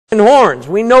horns.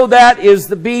 We know that is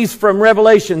the beast from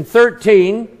Revelation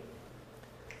 13.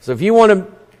 So if you want to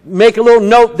make a little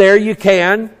note there, you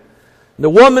can. The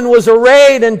woman was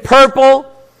arrayed in purple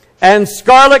and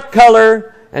scarlet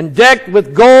color and decked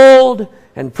with gold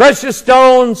and precious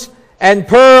stones and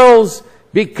pearls,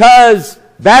 because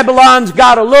Babylon's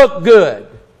got to look good.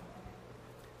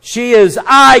 She is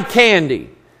eye candy.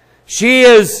 She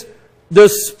is the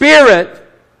spirit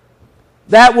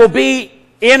that will be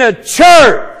in a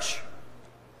church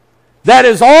that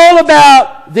is all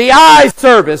about the eye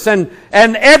service and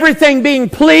everything being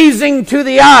pleasing to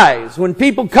the eyes. When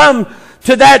people come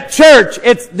to that church,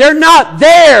 they're not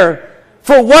there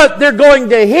for what they're going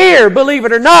to hear, believe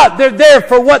it or not. They're there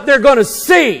for what they're going to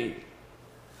see.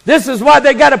 This is why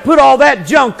they got to put all that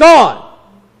junk on.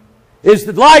 Is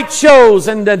the light shows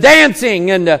and the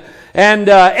dancing and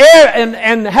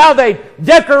how they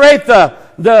decorate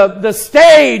the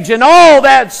stage and all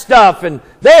that stuff. And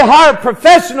they hire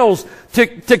professionals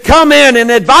to come in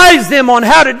and advise them on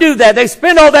how to do that. They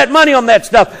spend all that money on that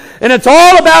stuff. And it's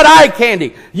all about eye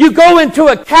candy. You go into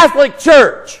a Catholic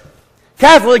church.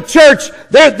 Catholic church,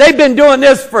 they've been doing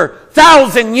this for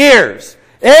 1,000 years.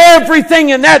 Everything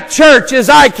in that church is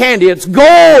eye candy. It's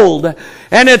gold.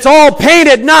 And it's all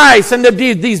painted nice. And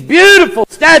these beautiful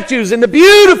statues and the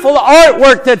beautiful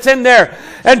artwork that's in there.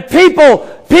 And people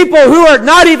who are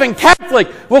not even Catholic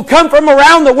will come from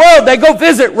around the world. They go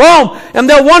visit Rome and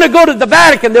they'll want to go to the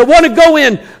Vatican. They'll want to go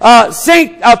in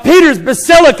St. Peter's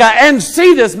Basilica and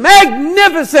see this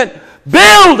magnificent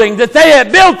building that they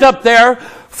had built up there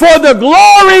for the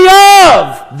glory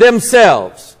of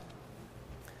themselves.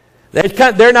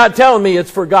 They're not telling me it's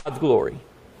for God's glory.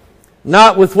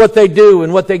 Not with what they do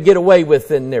and what they get away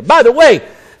with in there. By the way,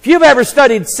 if you've ever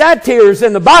studied satyrs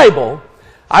in the Bible,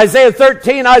 Isaiah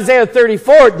 13, Isaiah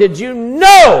 34, did you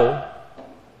know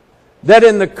that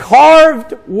in the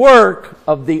carved work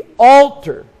of the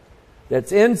altar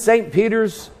that's in St.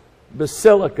 Peter's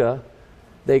Basilica,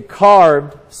 they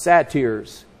carved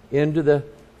satyrs into the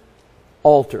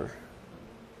altar?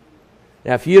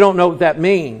 Now, if you don't know what that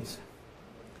means,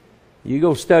 you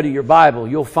go study your Bible,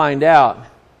 you'll find out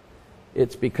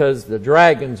it's because the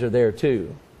dragons are there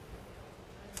too.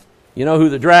 You know who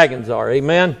the dragons are,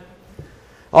 amen?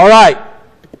 All right,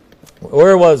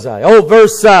 where was I? Oh,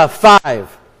 verse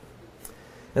 5.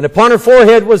 And upon her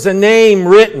forehead was a name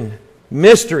written,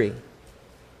 Mystery,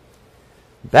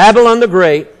 Babylon the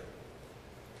Great,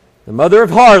 the mother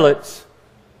of harlots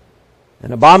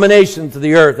and abominations of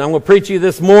the earth. And I'm going to preach to you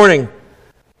this morning.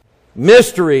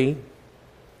 Mystery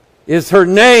is her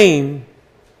name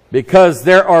because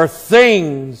there are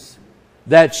things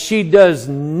that she does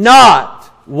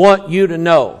not want you to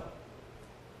know.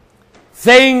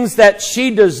 Things that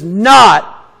she does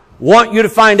not want you to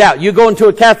find out. You go into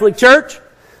a Catholic church,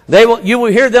 you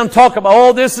will hear them talk about,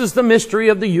 oh, this is the mystery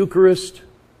of the Eucharist.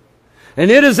 And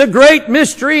it is a great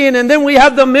mystery. And then we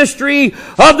have the mystery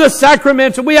of the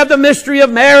sacraments. And we have the mystery of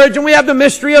marriage. And we have the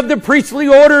mystery of the priestly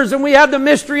orders. And we have the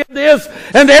mystery of this.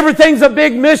 And everything's a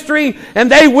big mystery.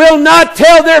 And they will not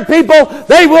tell their people.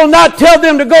 They will not tell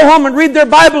them to go home and read their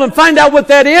Bible and find out what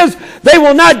that is. They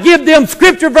will not give them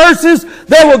scripture verses.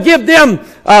 They will give them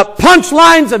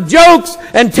punchlines of jokes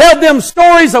and tell them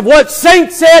stories of what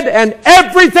saints said and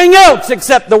everything else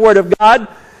except the Word of God.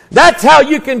 That's how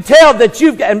you can tell that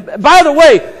you've... And by the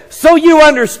way, so you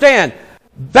understand,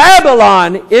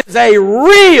 Babylon is a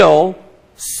real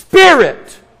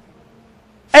spirit.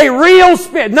 A real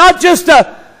spirit. Not just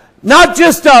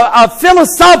a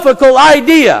philosophical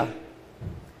idea.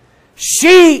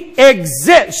 She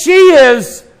exists. She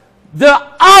is the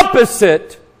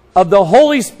opposite of the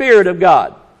Holy Spirit of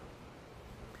God.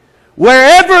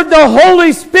 Wherever the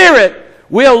Holy Spirit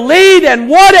will lead and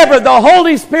whatever the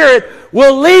Holy Spirit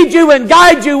will lead you and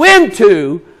guide you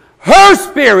into, her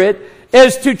spirit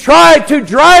is to try to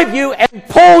drive you and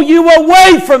pull you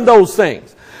away from those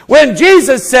things. When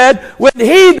Jesus said, when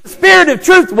He, the Spirit of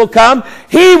truth, will come,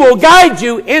 He will guide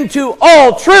you into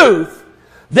all truth,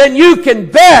 then you can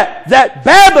bet that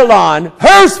Babylon,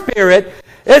 her spirit,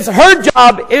 her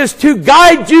job is to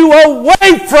guide you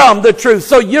away from the truth.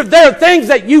 So there are things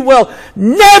that you will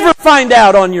never find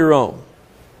out on your own.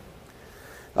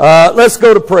 Let's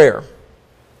go to prayer.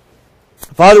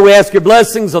 Father, we ask your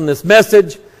blessings on this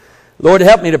message. Lord,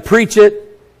 help me to preach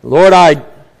it. Lord,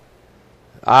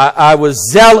 I was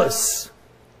zealous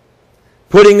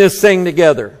putting this thing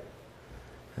together.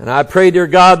 And I pray, dear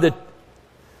God, that,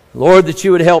 Lord, that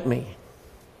you would help me.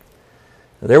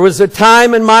 There was a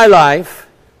time in my life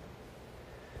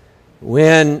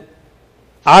when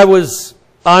I was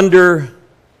under,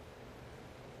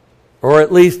 or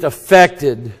at least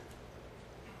affected,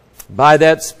 by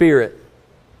that Spirit.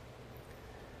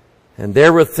 And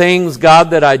there were things,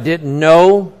 God, that I didn't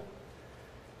know,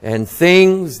 and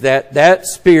things that that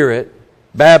spirit,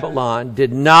 Babylon,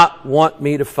 did not want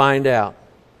me to find out.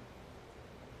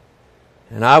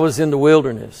 And I was in the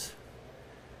wilderness.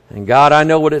 And God, I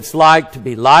know what it's like to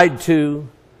be lied to.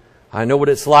 I know what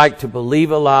it's like to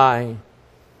believe a lie.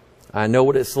 I know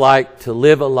what it's like to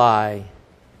live a lie.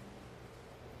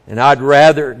 And I'd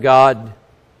rather, God,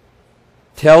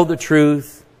 tell the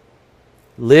truth,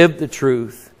 live the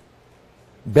truth,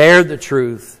 bear the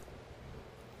truth.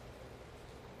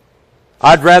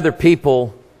 I'd rather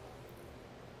people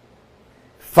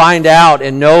find out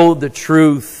and know the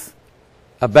truth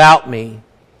about me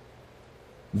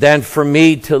than for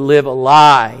me to live a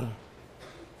lie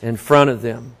in front of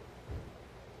them.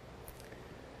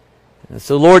 And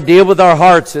so, Lord, deal with our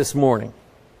hearts this morning.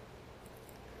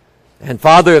 And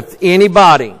Father, if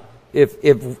anybody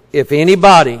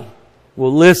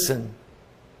will listen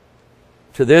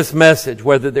to this message,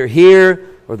 whether they're here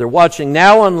or they're watching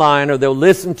now online, or they'll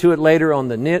listen to it later on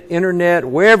the internet,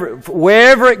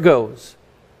 wherever it goes.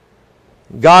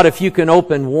 God, if you can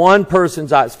open one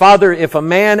person's eyes. Father, if a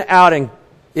man out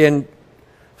in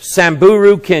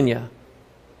Samburu, Kenya,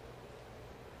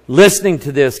 listening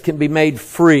to this can be made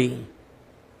free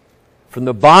from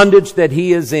the bondage that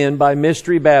he is in by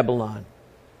Mystery Babylon,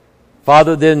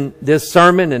 Father, then this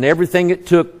sermon and everything it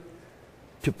took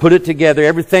to put it together,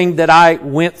 everything that I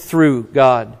went through,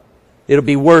 God, it'll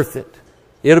be worth it.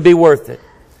 It'll be worth it.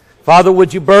 Father,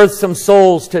 would you birth some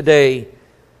souls today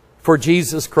for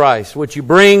Jesus Christ? Would you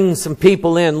bring some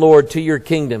people in, Lord, to your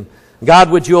kingdom?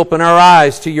 God, would you open our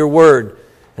eyes to your word?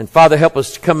 And Father, help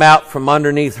us to come out from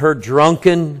underneath her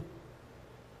drunken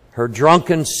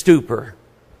stupor.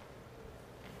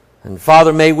 And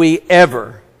Father, may we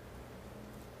ever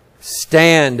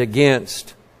stand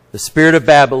against the spirit of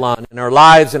Babylon in our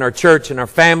lives, in our church, in our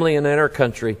family, and in our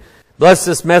country. Bless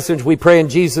this message, we pray in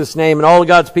Jesus' name. And all of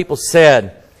God's people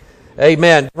said,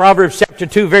 amen. Proverbs chapter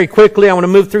 2, very quickly. I want to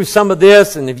move through some of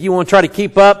this. And if you want to try to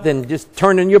keep up, then just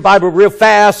turn in your Bible real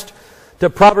fast to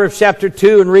Proverbs chapter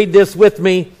 2 and read this with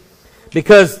me.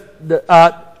 Because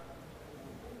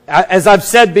as I've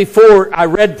said before, I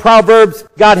read Proverbs.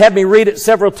 God had me read it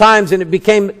several times, and it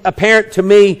became apparent to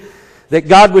me that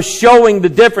God was showing the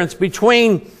difference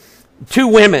between two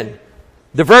women.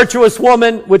 The virtuous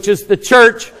woman, which is the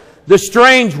church. The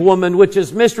strange woman, which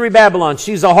is Mystery Babylon.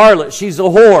 She's a harlot. She's a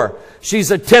whore.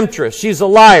 She's a temptress. She's a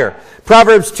liar.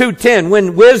 Proverbs 2:10,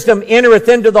 when wisdom entereth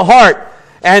into the heart,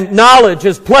 and knowledge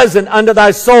is pleasant unto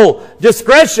thy soul,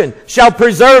 discretion shall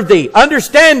preserve thee.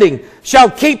 Understanding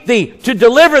shall keep thee, to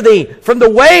deliver thee from the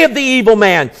way of the evil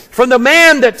man, from the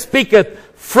man that speaketh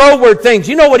froward things.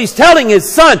 You know what he's telling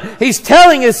his son? He's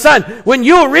telling his son, when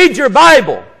you'll read your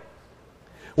Bible,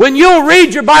 when you'll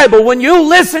read your Bible, when you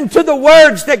listen to the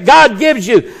words that God gives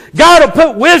you, God will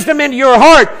put wisdom into your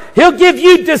heart. He'll give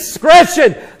you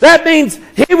discretion. That means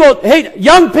He will, hey,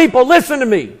 young people, listen to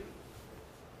me.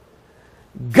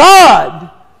 God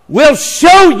will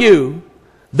show you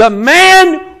the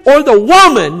man or the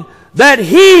woman that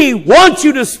He wants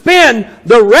you to spend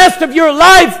the rest of your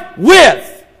life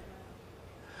with,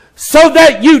 so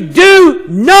that you do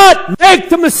not make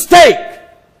the mistake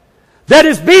that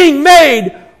is being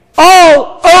made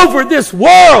all over this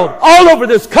world, all over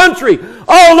this country,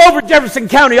 all over Jefferson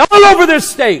County, all over this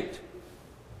state.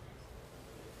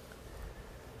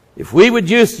 If we would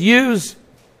just use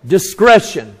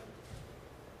discretion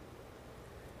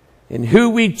in who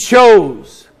we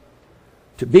chose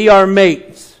to be our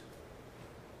mates,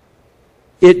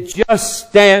 it just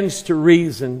stands to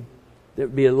reason there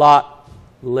would be a lot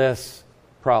less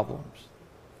problems.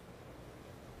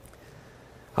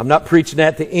 I'm not preaching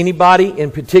that to anybody in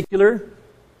particular.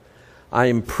 I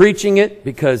am preaching it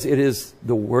because it is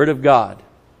the Word of God,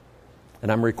 and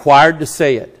I'm required to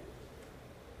say it.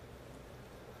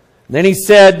 And then he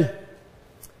said,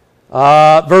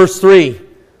 verse 3,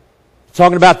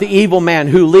 talking about the evil man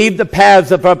who leave the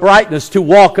paths of uprightness to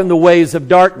walk in the ways of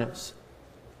darkness.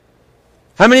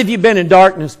 How many of you have been in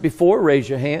darkness before? Raise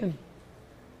your hand.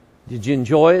 Did you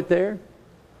enjoy it there?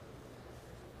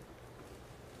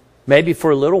 Maybe for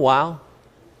a little while,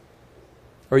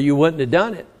 or you wouldn't have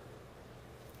done it.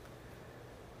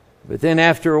 But then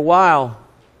after a while,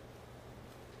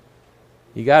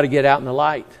 you got to get out in the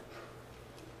light.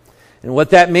 And what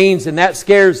that means, and that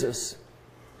scares us,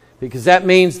 because that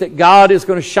means that God is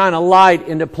going to shine a light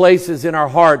into places in our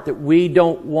heart that we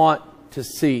don't want to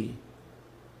see.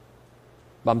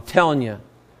 But I'm telling you,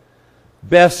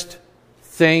 best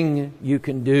thing you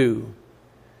can do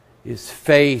is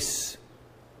face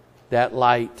that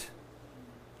light.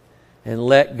 and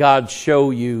let God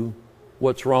show you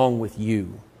what's wrong with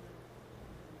you.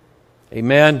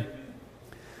 Amen.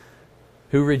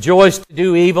 Who rejoice to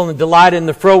do evil and delight in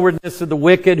the frowardness of the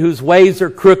wicked, whose ways are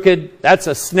crooked. That's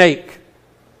a snake.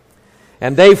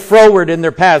 And they froward in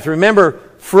their paths. Remember,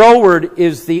 froward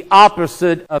is the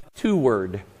opposite of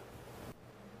toward.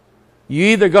 You're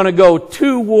either going to go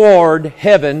toward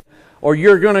heaven, or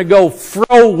you're going to go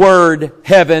froward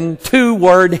heaven,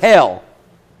 toward hell.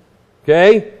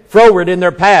 Okay? Froward in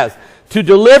their paths. To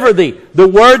deliver thee. The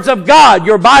words of God,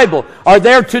 your Bible, are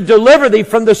there to deliver thee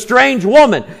from the strange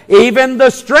woman. Even the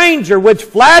stranger which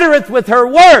flattereth with her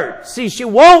words. See, she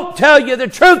won't tell you the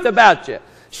truth about you.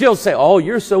 She'll say, oh,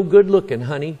 you're so good looking,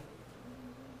 honey.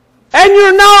 And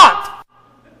you're not.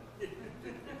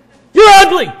 You're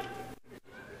ugly.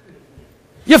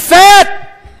 You're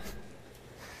fat.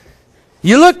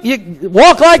 You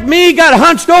walk like me, got a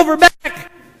hunched over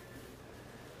back.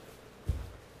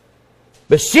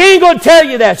 But she ain't going to tell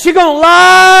you that. She's going to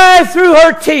lie through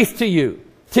her teeth to you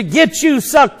to get you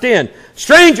sucked in.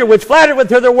 Stranger, which flattereth with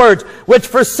her their words, which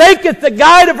forsaketh the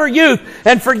guide of her youth,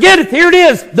 and forgetteth, here it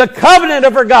is, the covenant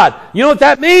of her God. You know what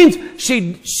that means?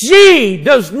 She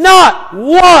does not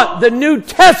want the New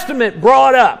Testament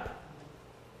brought up.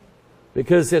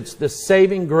 Because it's the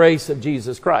saving grace of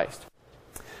Jesus Christ.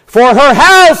 For her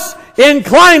house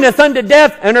inclineth unto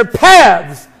death, and her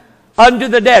paths unto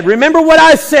the dead. Remember what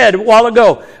I said a while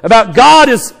ago about God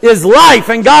is life,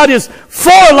 and God is for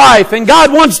life, and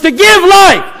God wants to give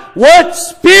life. What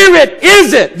spirit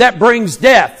is it that brings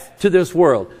death to this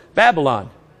world? Babylon.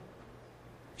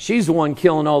 She's the one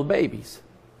killing all the babies.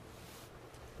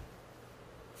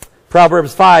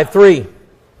 Proverbs 5:3.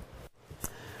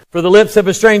 For the lips of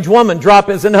a strange woman drop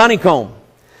as an honeycomb,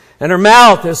 and her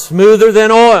mouth is smoother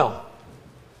than oil.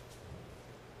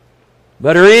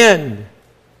 But her end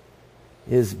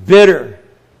is bitter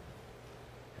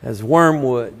as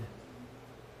wormwood.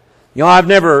 You know, I've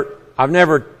never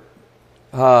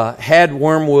had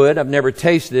wormwood. I've never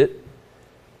tasted it.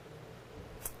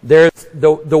 There's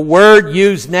the word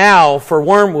used now for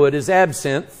wormwood is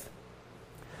absinthe.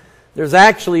 There's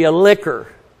actually a liquor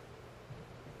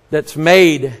that's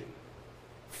made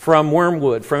from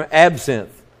wormwood, from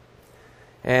absinthe.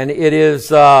 And it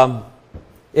is,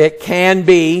 it can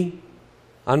be,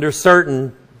 under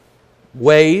certain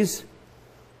ways,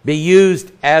 be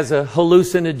used as a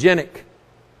hallucinogenic.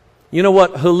 You know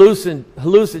what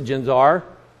hallucinogens are?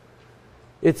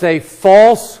 It's a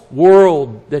false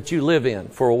world that you live in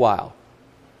for a while.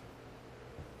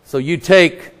 So you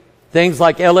take things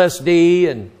like LSD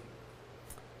and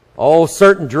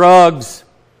certain drugs,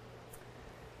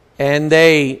 and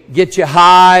they get you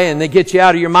high and they get you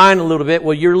out of your mind a little bit.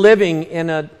 Well, you're living in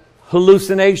a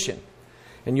hallucination.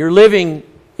 And you're living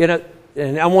in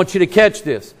and I want you to catch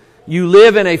this. You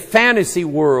live in a fantasy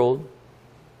world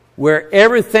where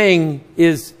everything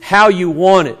is how you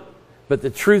want it. But the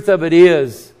truth of it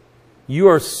is, you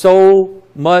are so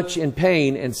much in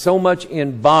pain and so much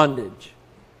in bondage.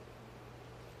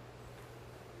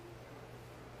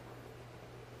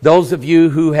 Those of you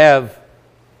who have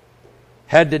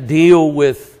had to deal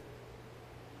with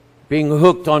being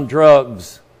hooked on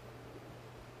drugs,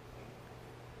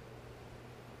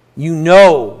 you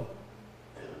know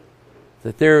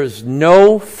that there is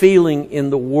no feeling in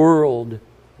the world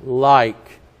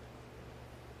like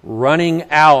running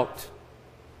out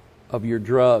of your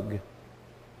drug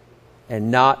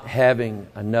and not having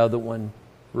another one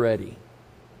ready.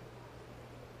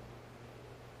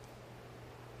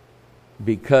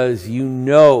 Because you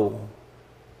know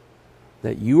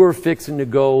that you are fixing to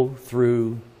go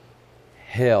through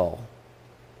hell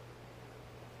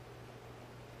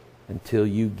until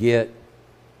you get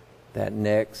that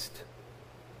next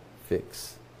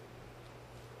fix.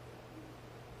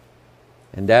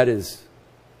 And that is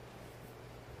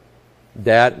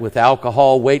that with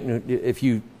alcohol, waiting, if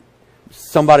you,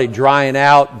 somebody drying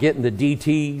out, getting the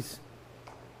DTs,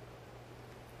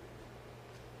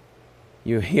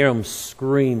 you hear them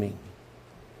screaming,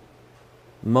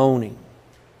 moaning,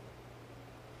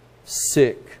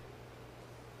 sick,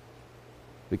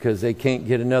 because they can't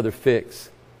get another fix.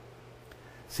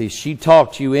 See, she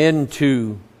talked you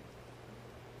into,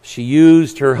 she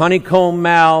used her honeycomb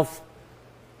mouth,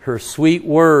 her sweet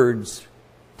words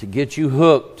to get you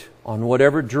hooked on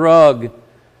whatever drug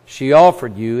she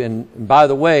offered you. And by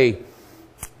the way,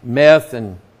 meth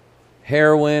and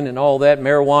heroin and all that,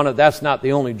 marijuana, that's not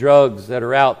the only drugs that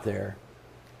are out there.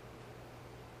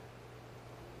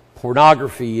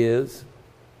 Pornography is.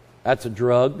 That's a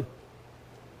drug.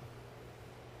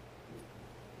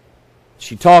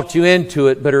 She talked you into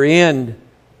it, but her end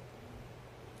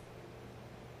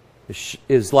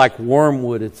is like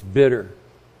wormwood. It's bitter.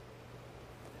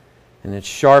 And it's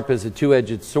sharp as a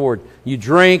two-edged sword. You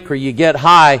drink or you get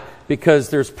high because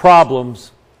there's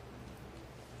problems.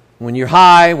 When you're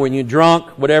high, when you're drunk,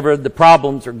 whatever, the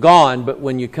problems are gone. But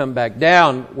when you come back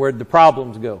down, where'd the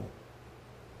problems go?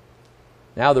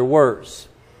 Now they're worse.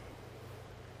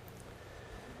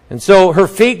 And so her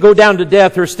feet go down to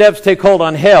death. Her steps take hold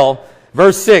on hell.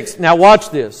 Verse 6. Now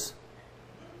watch this.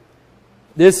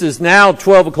 This is now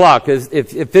 12 o'clock.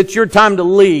 If it's your time to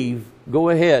leave, go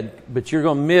ahead. But you're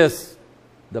going to miss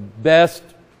the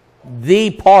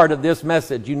part of this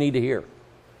message you need to hear.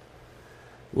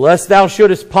 Lest thou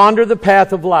shouldest ponder the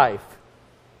path of life.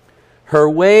 Her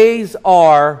ways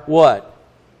are what?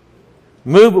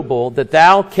 Movable, that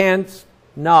thou canst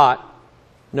not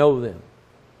know them.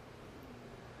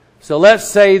 So let's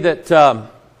say that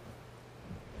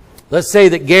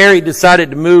Gary decided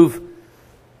to move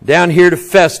down here to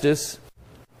Festus,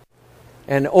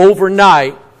 and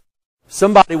overnight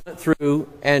somebody went through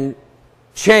and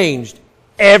changed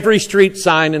every street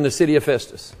sign in the city of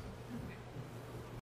Festus.